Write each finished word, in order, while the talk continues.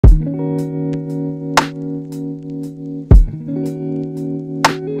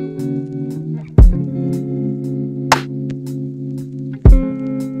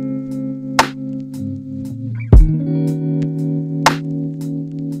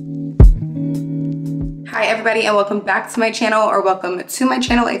Hi everybody, and welcome back to my channel, or welcome to my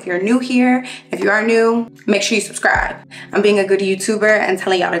channel if you're new here. If you are new, make sure you subscribe. I'm being a good YouTuber and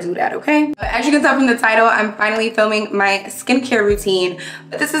telling y'all to do that, okay? But as you can tell from the title, I'm finally filming my skincare routine.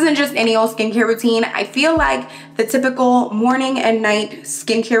 But this isn't just any old skincare routine. I feel like the typical morning and night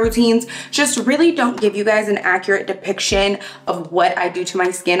skincare routines just really don't give you guys an accurate depiction of what I do to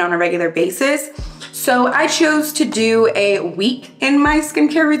my skin on a regular basis. So I chose to do a week in my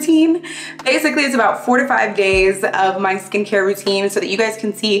skincare routine. Basically, it's about 4 to 5 days of my skincare routine so that you guys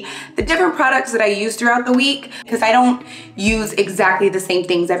can see the different products that I use throughout the week, because I don't use exactly the same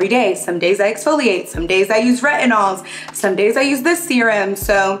things every day. Some days I exfoliate, some days I use retinols, some days I use this serum.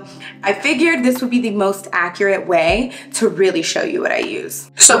 So I figured this would be the most accurate way to really show you what I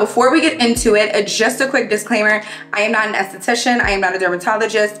use. So before we get into it, just a quick disclaimer, I am not an esthetician, I am not a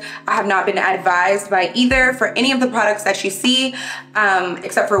dermatologist, I have not been advised by either for any of the products that you see,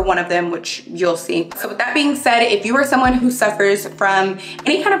 except for one of them, which you'll see. So with that being said, if you are someone who suffers from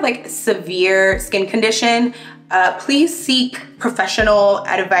any kind of like severe skin condition, please seek professional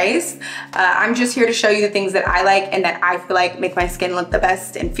advice. I'm just here to show you the things that I like and that I feel like make my skin look the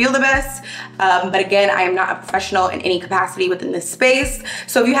best and feel the best. But again, I am not a professional in any capacity within this space.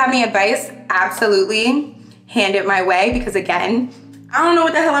 So if you have any advice, absolutely hand it my way, because again, I don't know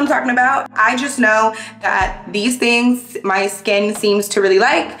what the hell I'm talking about. I just know that these things my skin seems to really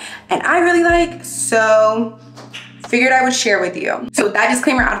like and I really like, so figured I would share with you. So with that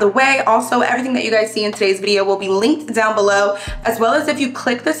disclaimer out of the way, also everything that you guys see in today's video will be linked down below, as well as if you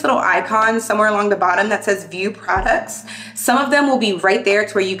click this little icon somewhere along the bottom that says view products, some of them will be right there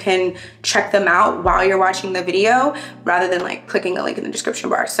to where you can check them out while you're watching the video, rather than like clicking a link in the description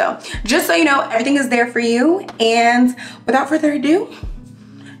bar. So just so you know, everything is there for you. And without further ado,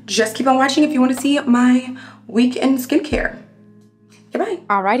 just keep on watching if you want to see my week in skincare. Goodbye.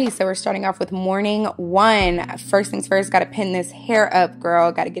 Alrighty, so we're starting off with morning one. First things first, gotta pin this hair up,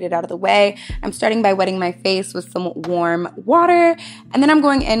 girl. Gotta get it out of the way. I'm starting by wetting my face with some warm water. And then I'm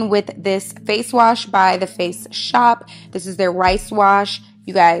going in with this face wash by The Face Shop. This is their rice wash.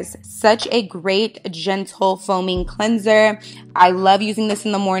 You guys, such a great, gentle, foaming cleanser. I love using this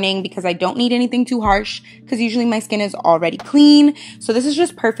in the morning because I don't need anything too harsh, because usually my skin is already clean. So this is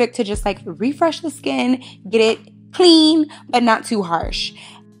just perfect to just like refresh the skin, get it clean, but not too harsh.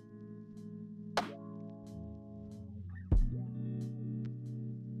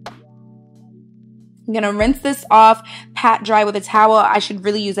 I'm gonna rinse this off, pat dry with a towel. I should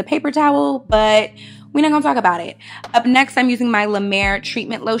really use a paper towel, but we're not gonna talk about it. Up next, I'm using my La Mer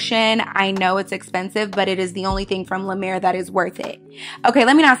treatment lotion. I know it's expensive, but it is the only thing from La Mer that is worth it. Okay,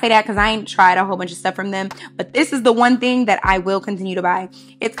 let me not say that because I ain't tried a whole bunch of stuff from them, but this is the one thing that I will continue to buy.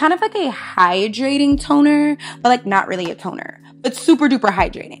 It's kind of like a hydrating toner, but like not really a toner, but super duper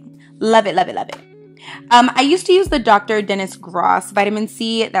hydrating. Love it, love it, love it. I used to use the Dr. Dennis Gross vitamin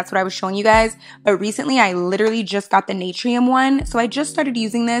C. That's what I was showing you guys. But recently, I literally just got the Natrium one. So I just started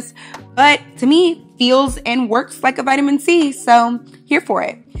using this. But to me, feels and works like a vitamin C. So here for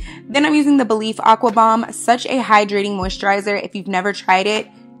it. Then I'm using the Belief Aqua Bomb. Such a hydrating moisturizer. If you've never tried it,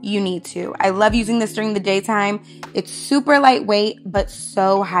 you need to. I love using this during the daytime. It's super lightweight, but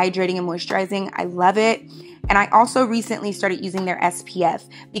so hydrating and moisturizing. I love it. And I also recently started using their SPF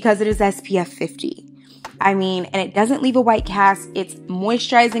because it is SPF 50. I mean, and it doesn't leave a white cast. It's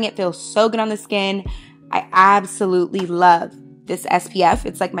moisturizing. It feels so good on the skin. I absolutely love this SPF.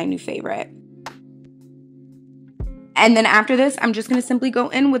 It's like my new favorite. And then after this, I'm just going to simply go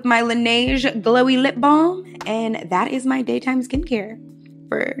in with my Laneige Glowy Lip Balm. And that is my daytime skincare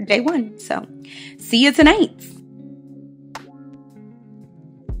for day one. So see you tonight.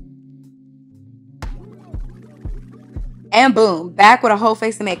 And boom, back with a whole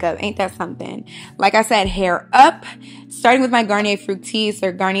face of makeup. Ain't that something? Like I said, hair up. Starting with my Garnier Fructis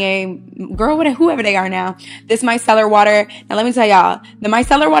or Garnier, girl, whoever they are now. This micellar water. Now let me tell y'all, the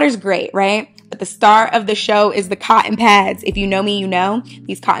micellar water is great, right? But the star of the show is the cotton pads. If you know me, you know.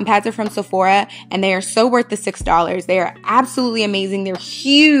 These cotton pads are from Sephora, and they are so worth the $6. They are absolutely amazing. They're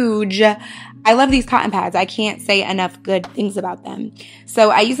huge. I love these cotton pads. I can't say enough good things about them. So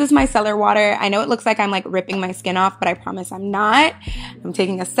I use this micellar water. I know it looks like I'm like ripping my skin off, but I promise I'm not. I'm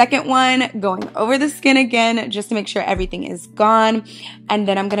taking a second one, going over the skin again, just to make sure everything is gone. And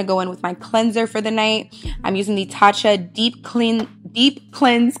then I'm going to go in with my cleanser for the night. I'm using the Tatcha Deep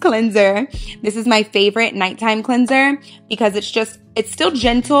Cleanse Cleanser. This is my favorite nighttime cleanser because it's still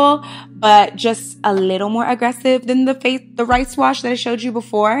gentle, but just a little more aggressive than the rice wash that I showed you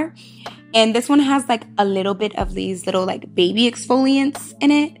before. And this one has like a little bit of these little like baby exfoliants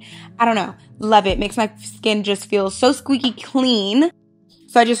in it. I don't know. Love it. Makes my skin just feel so squeaky clean.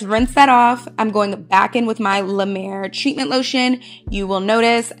 So I just rinse that off. I'm going back in with my La Mer treatment lotion. You will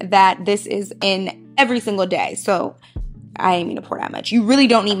notice that this is in every single day. So I didn't mean to pour that much. You really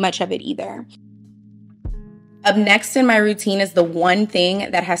don't need much of it either. Up next in my routine is the one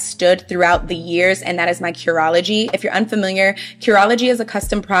thing that has stood throughout the years, and that is my Curology. If you're unfamiliar, Curology is a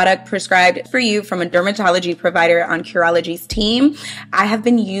custom product prescribed for you from a dermatology provider on Curology's team. I have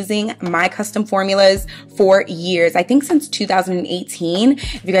been using my custom formulas for years, I think since 2018.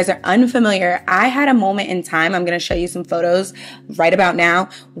 If you guys are unfamiliar, I had a moment in time, I'm going to show you some photos right about now,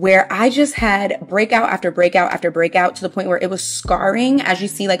 where I just had breakout after breakout after breakout to the point where it was scarring, as you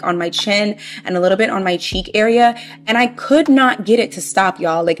see, like on my chin and a little bit on my cheek area. And I could not get it to stop,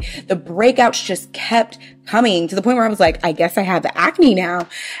 y'all. Like the breakouts just kept coming to the point where I was like, I guess I have acne now.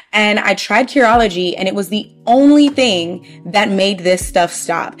 And I tried Curology, and it was the only thing that made this stuff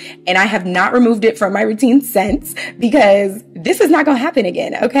stop. And I have not removed it from my routine since, because this is not going to happen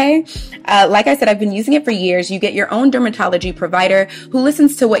again. Okay. Like I said, I've been using it for years. You get your own dermatology provider who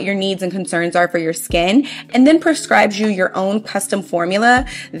listens to what your needs and concerns are for your skin, and then prescribes you your own custom formula.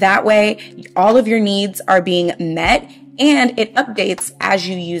 That way, all of your needs are being met, and it updates as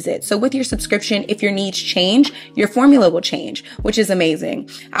you use it. So with your subscription, if your needs change, your formula will change, which is amazing.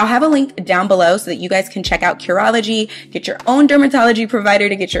 I'll have a link down below so that you guys can check out Curology, get your own dermatology provider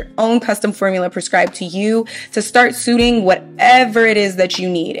to get your own custom formula prescribed to you to start suiting whatever it is that you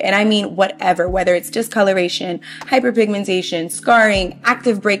need. And I mean whatever, whether it's discoloration, hyperpigmentation, scarring,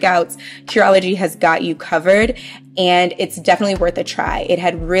 active breakouts, Curology has got you covered. And it's definitely worth a try. It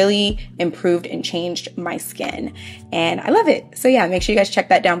had really improved and changed my skin, and I love it. So yeah, make sure you guys check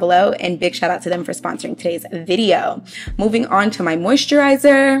that down below, and big shout out to them for sponsoring today's video. Moving on to my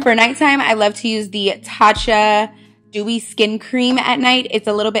moisturizer. For nighttime, I love to use the Tatcha Dewy Skin Cream at night. It's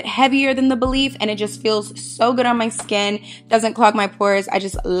a little bit heavier than the Belief, and it just feels so good on my skin. Doesn't clog my pores. I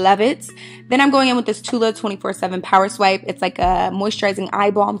just love it. Then I'm going in with this Tula 24/7 Power Swipe. It's like a moisturizing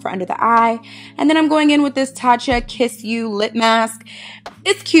eye balm for under the eye. And then I'm going in with this Tatcha Kiss You Lip Mask.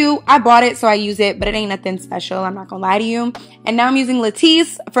 It's cute. I bought it, so I use it, but it ain't nothing special. I'm not gonna lie to you. And now I'm using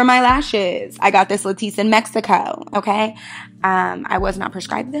Latisse for my lashes. I got this Latisse in Mexico, okay? I was not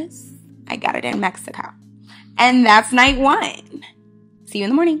prescribed this. I got it in Mexico. And that's night one. See you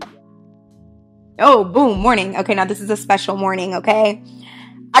in the morning. Oh, boom, morning. Okay, now this is a special morning, okay?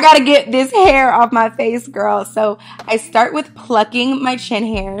 I gotta get this hair off my face, girl. So I start with plucking my chin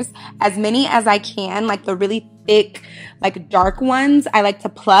hairs, as many as I can, like the really thick, like dark ones. I like to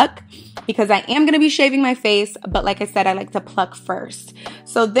pluck because I am going to be shaving my face, but like I said, I like to pluck first.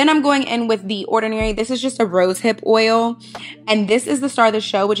 So then I'm going in with the Ordinary. This is just a rosehip oil, and this is the star of the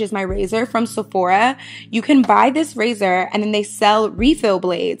show, which is my razor from Sephora. You can buy this razor, and then they sell refill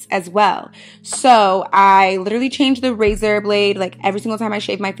blades as well. So I literally change the razor blade like every single time I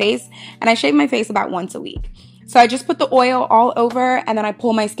shave my face, and I shave my face about once a week. So I just put the oil all over, and then I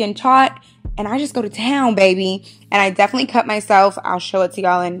pull my skin taut, and I just go to town, baby. And I definitely cut myself. I'll show it to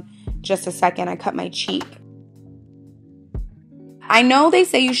y'all in just a second. I cut my cheek. I know they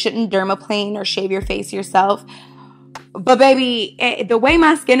say you shouldn't dermaplane or shave your face yourself, but baby, the way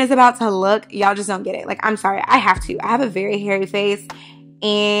my skin is about to look, y'all just don't get it. Like, I'm sorry, I have to. I have a very hairy face,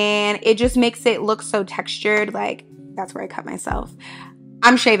 and it just makes it look so textured. Like, that's where I cut myself.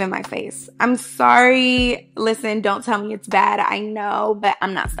 I'm shaving my face. I'm sorry. Listen, don't tell me it's bad. I know, but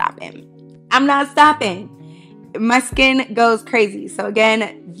I'm not stopping. I'm not stopping. My skin goes crazy. So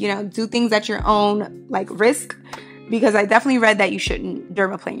again, you know, do things at your own like risk, because I definitely read that you shouldn't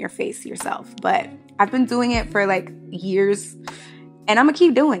dermaplane your face yourself. But I've been doing it for like years, and I'm gonna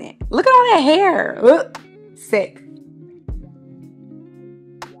keep doing it. Look at all that hair. Ugh, sick.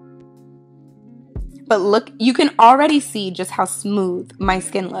 But look, you can already see just how smooth my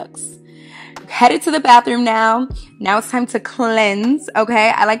skin looks. Headed to the bathroom now. Now it's time to cleanse, okay?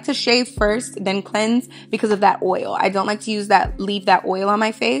 I like to shave first, then cleanse because of that oil. I don't like to leave that oil on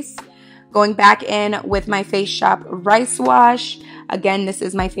my face. Going back in with my Face Shop Rice Wash. Again, this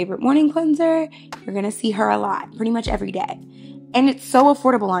is my favorite morning cleanser. You're gonna see her a lot, pretty much every day. And it's so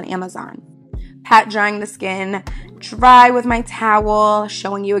affordable on Amazon. Pat drying the skin, dry with my towel,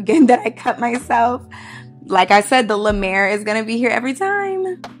 showing you again that I cut myself. Like I said, the La Mer is gonna be here every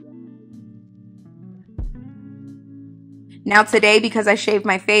time. Now today, because I shaved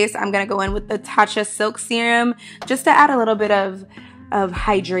my face, I'm going to go in with the Tatcha Silk Serum just to add a little bit of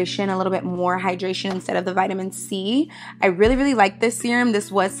hydration, a little bit more hydration instead of the vitamin C. I really, really like this serum.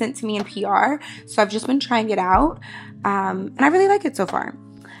 This was sent to me in PR, so I've just been trying it out, and I really like it so far.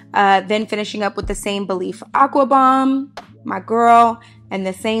 Then finishing up with the same Belief Aqua Bomb, my girl, and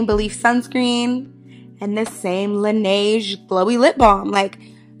the same Belief sunscreen. and the same Laneige Glowy Lip Balm. Like,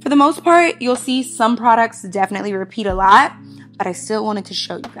 for the most part, you'll see some products definitely repeat a lot, but I still wanted to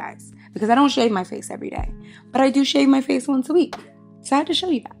show you guys because I don't shave my face every day, but I do shave my face once a week. So I had to show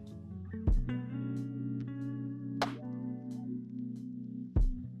you that.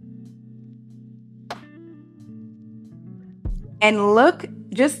 And look,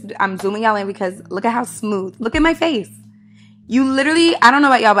 I'm zooming out in because look at how smooth. Look at my face. You literally, I don't know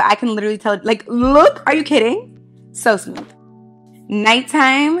about y'all, but I can literally tell, like, look, are you kidding? So smooth.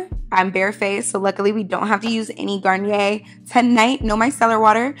 Nighttime, I'm barefaced, so luckily we don't have to use any Garnier. Tonight, no micellar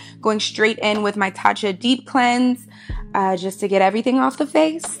water. Going straight in with my Tatcha Deep Cleanse, just to get everything off the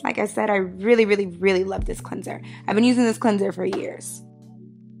face. Like I said, I really, really, really love this cleanser. I've been using this cleanser for years.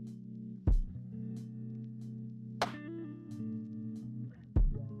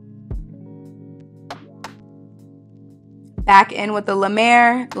 Back in with the La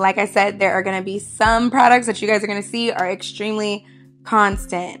Mer. Like I said, there are going to be some products that you guys are going to see are extremely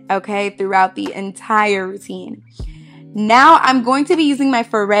constant, okay, throughout the entire routine. Now I'm going to be using my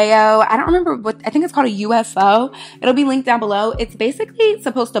Foreo. I don't remember what, I think it's called a UFO. It'll be linked down below. It's basically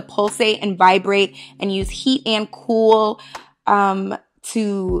supposed to pulsate and vibrate and use heat and cool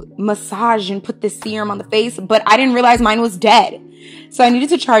to massage and put this serum on the face, but I didn't realize mine was dead. So I needed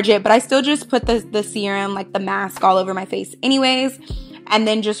to charge it, but I still just put the serum, like the mask, all over my face anyways, and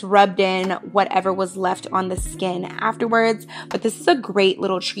then just rubbed in whatever was left on the skin afterwards. But this is a great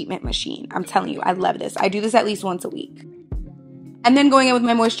little treatment machine. I'm telling you, I love this. I do this at least once a week. And then going in with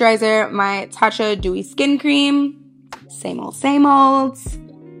my moisturizer, my Tatcha Dewy Skin Cream. Same old, same old.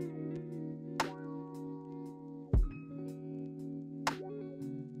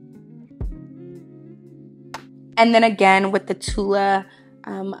 And then again with the Tula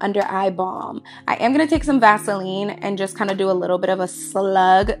under eye balm. I am going to take some Vaseline and just kind of do a little bit of a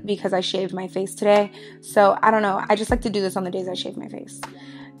slug because I shaved my face today. So I don't know. I just like to do this on the days I shave my face.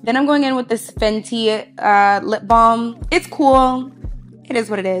 Then I'm going in with this Fenty lip balm. It's cool. It is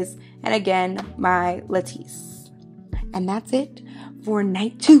what it is. And again, my Latisse. And that's it for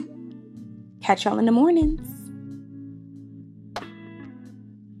night 2. Catch y'all in the mornings.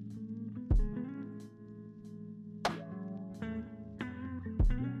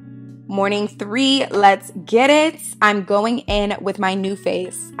 Morning 3, let's get it. I'm going in with my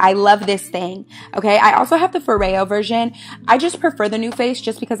NuFace. I love this thing. Okay, I also have the Foreo version. I just prefer the NuFace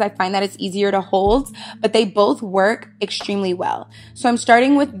just because I find that it's easier to hold, but they both work extremely well. So I'm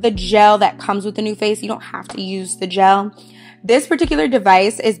starting with the gel that comes with the NuFace. You don't have to use the gel. This particular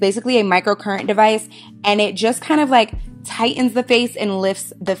device is basically a microcurrent device, and it just kind of like tightens the face and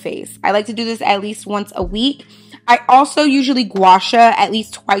lifts the face. I like to do this at least once a week. I also usually gua sha at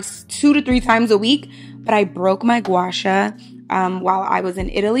least 2 to 3 times a week, but I broke my gua sha while I was in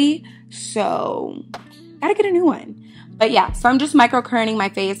Italy, so gotta get a new one. But yeah, so I'm just microcurrenting my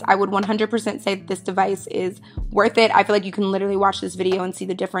face. I would 100% say that this device is worth it. I feel like you can literally watch this video and see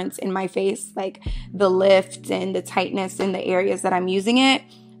the difference in my face, like the lift and the tightness in the areas that I'm using it.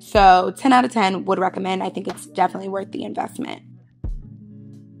 So 10 out of 10 would recommend. I think it's definitely worth the investment.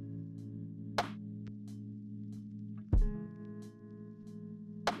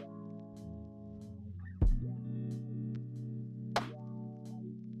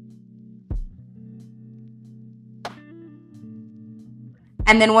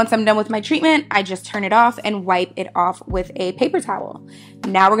 And then once I'm done with my treatment, I just turn it off and wipe it off with a paper towel.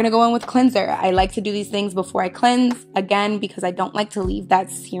 Now we're going to go in with cleanser. I like to do these things before I cleanse, again, because I don't like to leave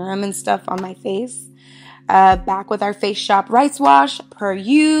that serum and stuff on my face. Back with our Face Shop Rice Wash, per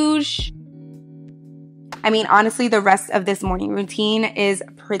usual. I mean, honestly, the rest of this morning routine is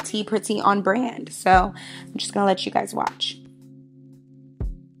pretty on brand. So I'm just going to let you guys watch.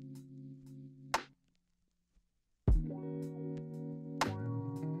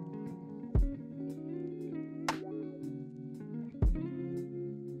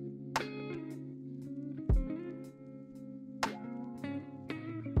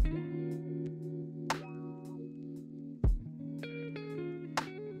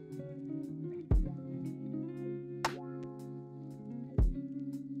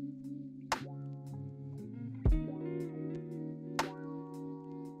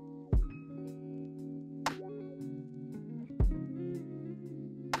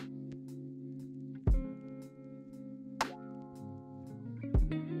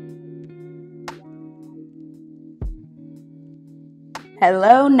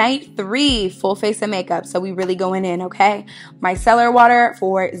 Hello, night 3, full face of makeup. So we really going in, okay? Micellar water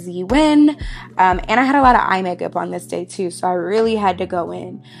for Z-Win. And I had a lot of eye makeup on this day too, so I really had to go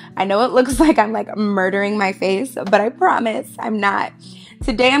in. I know it looks like I'm like murdering my face, but I promise I'm not.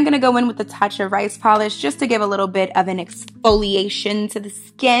 Today I'm going to go in with a touch of rice polish just to give a little bit of an exfoliation to the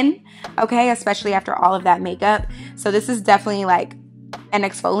skin, okay? Especially after all of that makeup. So this is definitely like an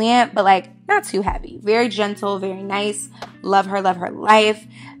exfoliant, but like not too heavy. Very gentle, very nice. Love her life.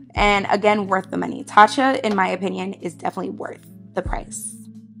 And again, worth the money. Tatcha, in my opinion, is definitely worth the price.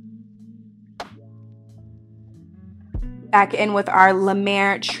 Back in with our La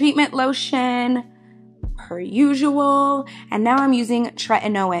Mer treatment lotion, per usual. And now I'm using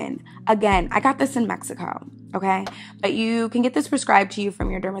tretinoin. Again, I got this in Mexico, okay? But you can get this prescribed to you from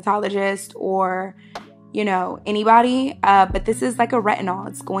your dermatologist or, you know, anybody. But this is like a retinol.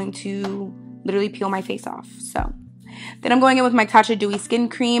 It's going to literally peel my face off. So then I'm going in with my Tatcha Dewy Skin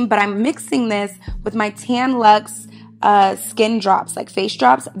Cream, but I'm mixing this with my Tan Luxe skin drops, like face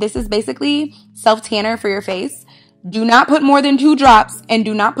drops. This is basically self-tanner for your face. Do not put more than 2 drops and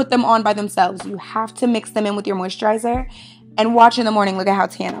do not put them on by themselves. You have to mix them in with your moisturizer and watch in the morning. Look at how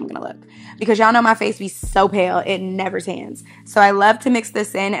tan I'm gonna look. Because y'all know my face be so pale, it never tans. So I love to mix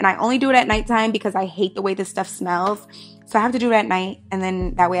this in, and I only do it at nighttime because I hate the way this stuff smells. So I have to do it at night, and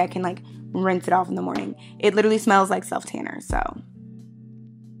then that way I can like rinse it off in the morning. It literally smells like self-tanner, so.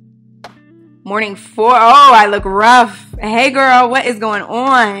 Morning 4, oh, I look rough. Hey girl, what is going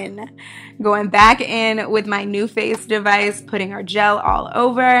on? Going back in with my new face device, putting our gel all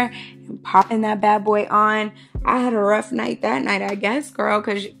over and popping that bad boy on. I had a rough night that night, I guess, girl,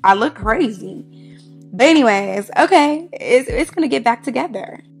 because I look crazy. But anyways, okay, it's going to get back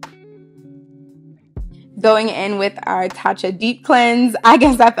together. Going in with our Tatcha Deep Cleanse. I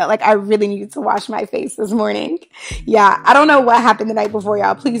guess I felt like I really needed to wash my face this morning. Yeah, I don't know what happened the night before,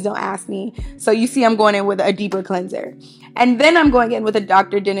 y'all. Please don't ask me. So you see I'm going in with a deeper cleanser. And then I'm going in with a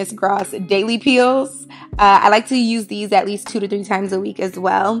Dr. Dennis Gross Daily Peels. I like to use these at least 2 to 3 times a week as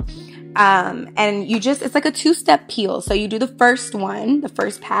well. And you just, it's like a 2-step peel. So you do the first one, the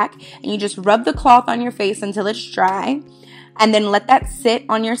first pack, and you just rub the cloth on your face until it's dry. And then let that sit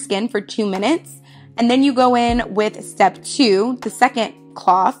on your skin for 2 minutes. And then you go in with step 2, the second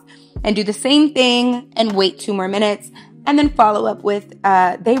cloth, and do the same thing and wait 2 more minutes. And then follow up with,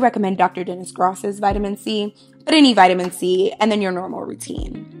 they recommend Dr. Dennis Gross's vitamin C, but any vitamin C, and then your normal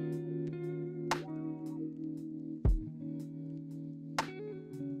routine.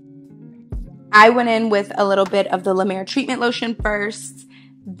 I went in with a little bit of the La Mer treatment lotion first,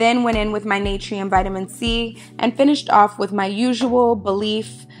 then went in with my Natrium vitamin C, and finished off with my usual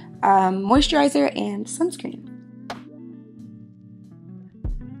Belief moisturizer and sunscreen.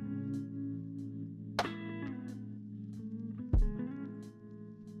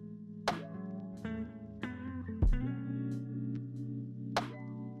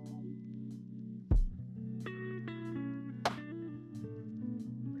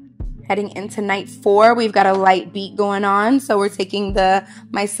 Heading into night 4, we've got a light beat going on. So we're taking the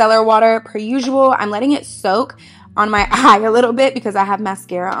micellar water per usual. I'm letting it soak on my eye a little bit because I have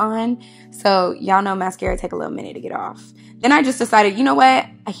mascara on. So y'all know mascara take a little minute to get off. Then I just decided, you know what?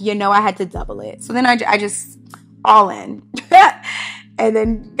 I had to double it. So then I just all in. And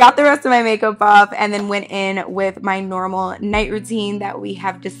then got the rest of my makeup off and then went in with my normal night routine that we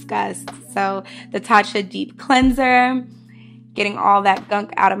have discussed. So the Tatcha Deep Cleanser, getting all that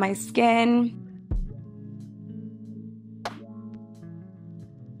gunk out of my skin.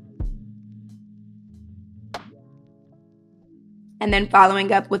 And then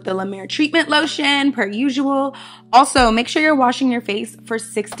following up with the La Mer treatment lotion per usual. Also, make sure you're washing your face for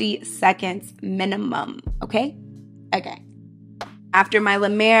 60 seconds minimum, okay? Okay. After my La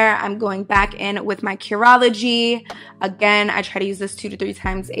Mer, I'm going back in with my Curology. Again, I try to use this 2 to 3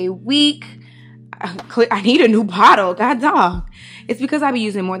 times a week. I need a new bottle. God dog. It's because I be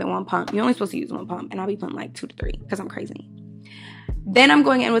using more than 1 pump. You're only supposed to use 1 pump, and I'll be putting like 2 to 3 because I'm crazy. Then I'm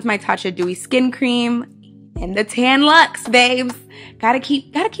going in with my Tatcha Dewy Skin Cream and the Tan Luxe, babes. Gotta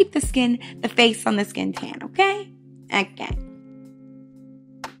keep the skin, the face on the skin tan, okay? Okay.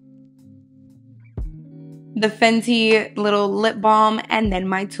 The Fenty little lip balm, and then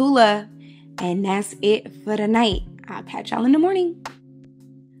my Tula. And that's it for the night. I'll catch y'all in the morning.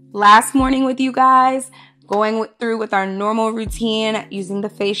 Last morning with you guys, going through with our normal routine, using the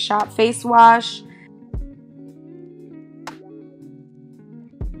Face Shop face wash.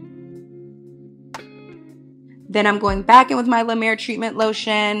 Then I'm going back in with my La Mer treatment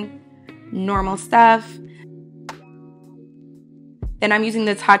lotion, normal stuff. Then I'm using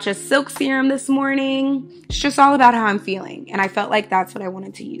the Tatcha Silk Serum this morning. It's just all about how I'm feeling. And I felt like that's what I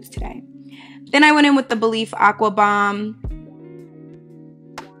wanted to use today. Then I went in with the Belief Aqua Bomb.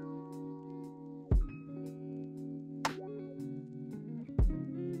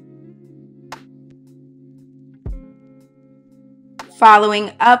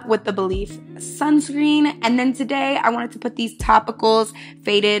 Following up with the Belief sunscreen. And then today I wanted to put these topicals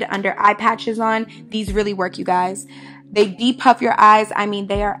faded under eye patches on. These really work, you guys. They depuff your eyes. I mean,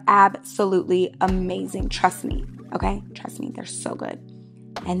 they are absolutely amazing. Trust me, okay? Trust me, they're so good.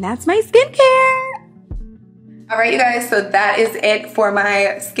 And that's my skincare. All right, you guys, so that is it for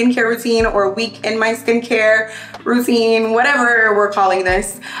my skincare routine, or week in my skincare routine, whatever we're calling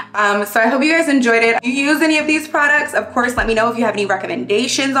this. So I hope you guys enjoyed it. If you use any of these products, of course, let me know. If you have any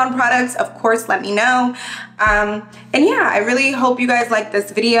recommendations on products, of course, let me know. And yeah, I really hope you guys liked this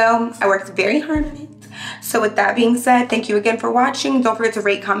video. I worked very hard on it. So with that being said, thank you again for watching. Don't forget to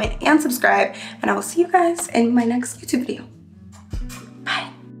rate, comment, and subscribe. And I will see you guys in my next YouTube video.